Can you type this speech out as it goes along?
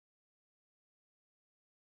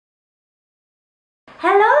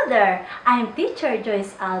Hello there! I'm Teacher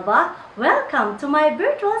Joyce Alba. Welcome to my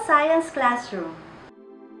virtual science classroom.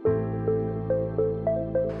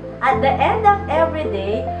 At the end of every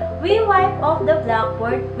day, we wipe off the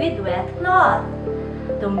blackboard with wet cloth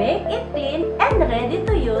to make it clean and ready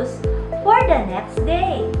to use for the next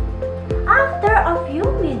day. After a few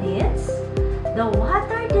minutes, the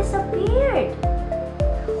water disappeared.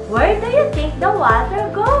 Where do you think the water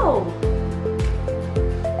goes?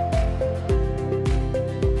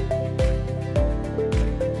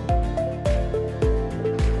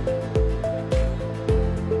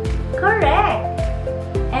 Correct!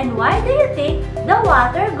 And why do you think the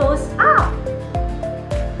water goes up?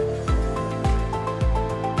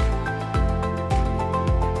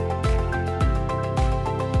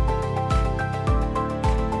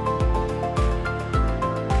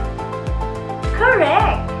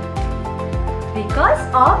 Correct! Because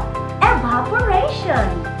of evaporation.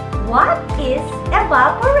 What is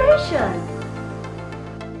evaporation?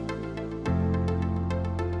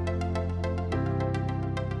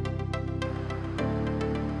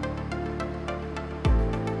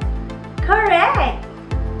 Correct!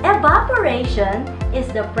 Evaporation is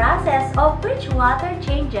the process of which water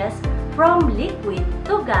changes from liquid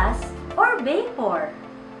to gas or vapor.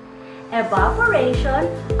 Evaporation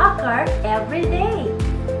occurs every day,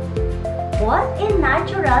 both in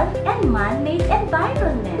natural and man-made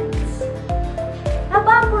environments.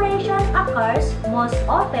 Evaporation occurs most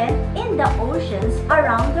often in the oceans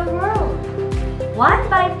around the world. One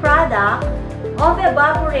byproduct of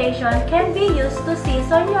evaporation can be used to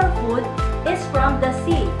season your food is from the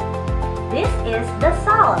sea. This is the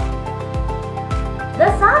salt. The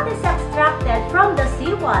salt is extracted from the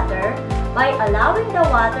seawater by allowing the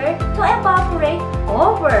water to evaporate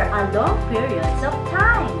over a long periods of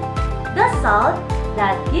time. The salt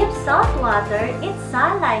that gives salt water its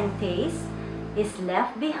saline taste is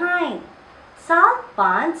left behind. Salt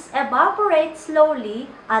ponds evaporate slowly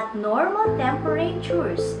at normal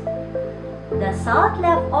temperatures. The salt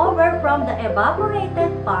left over from the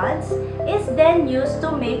evaporated ponds is then used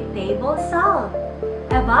to make table salt.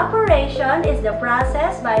 Evaporation is the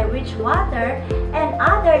process by which water and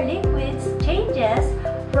other liquids changes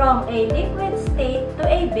from a liquid state to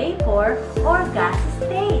a vapor or gas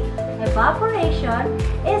state. Evaporation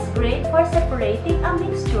is great for separating a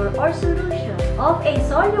mixture or solution of a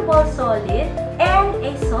soluble solid and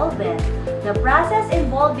a solvent. The process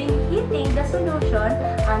involving heating the solution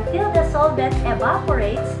until the solvent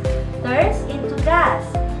evaporates turns into gas,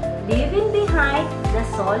 leaving behind the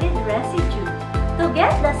solid residue. To get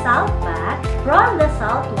the salt back from the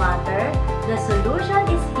salt water, the solution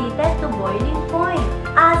is heated to boiling point.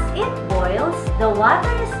 As it boils, the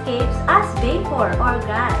water escapes as vapor or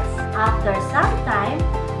gas. After some time,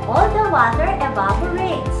 all the water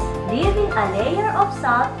evaporates, leaving a layer of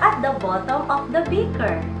salt at the bottom of the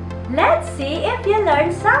beaker. Let's see if you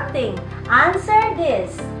learned something. Answer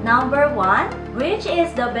this. Number 1. Which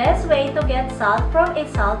is the best way to get salt from a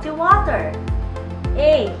salty water?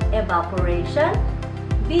 A. Evaporation.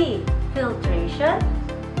 B. Filtration.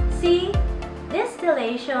 C.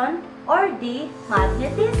 Distillation. Or D.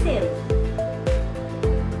 Magnetism.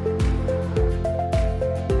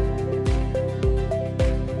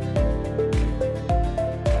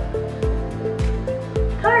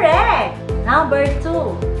 Correct! Number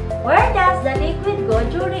 2. Where does the liquid go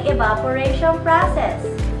during evaporation process?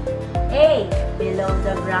 A. Below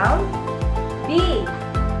the ground. B.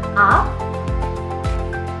 Up.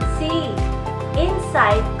 C.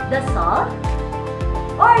 Inside the salt.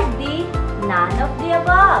 Or D. None of the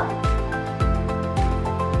above.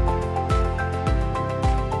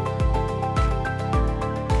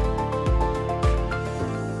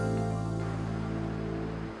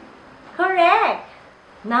 Correct!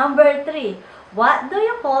 Number 3. What do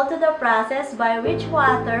you call to the process by which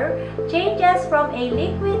water changes from a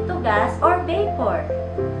liquid to gas or vapor?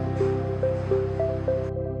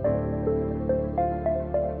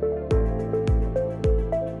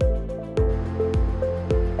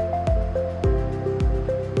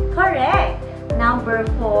 Correct! Number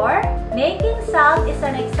 4. Making salt is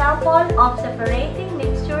an example of separating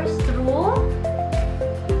mixtures through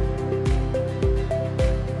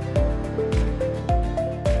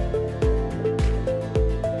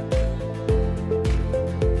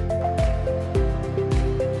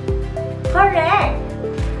Correct!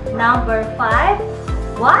 Number 5.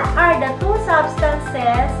 What are the two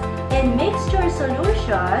substances in mixture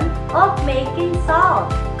solution of making salt?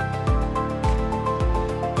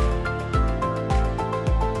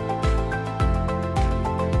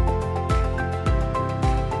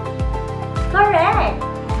 Correct!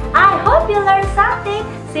 I hope you learned something.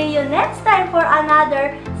 See you next time for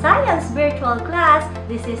another Science Virtual Class.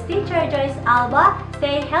 This is Teacher Joyce Alba.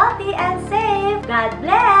 Stay healthy and safe. God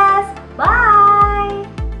bless!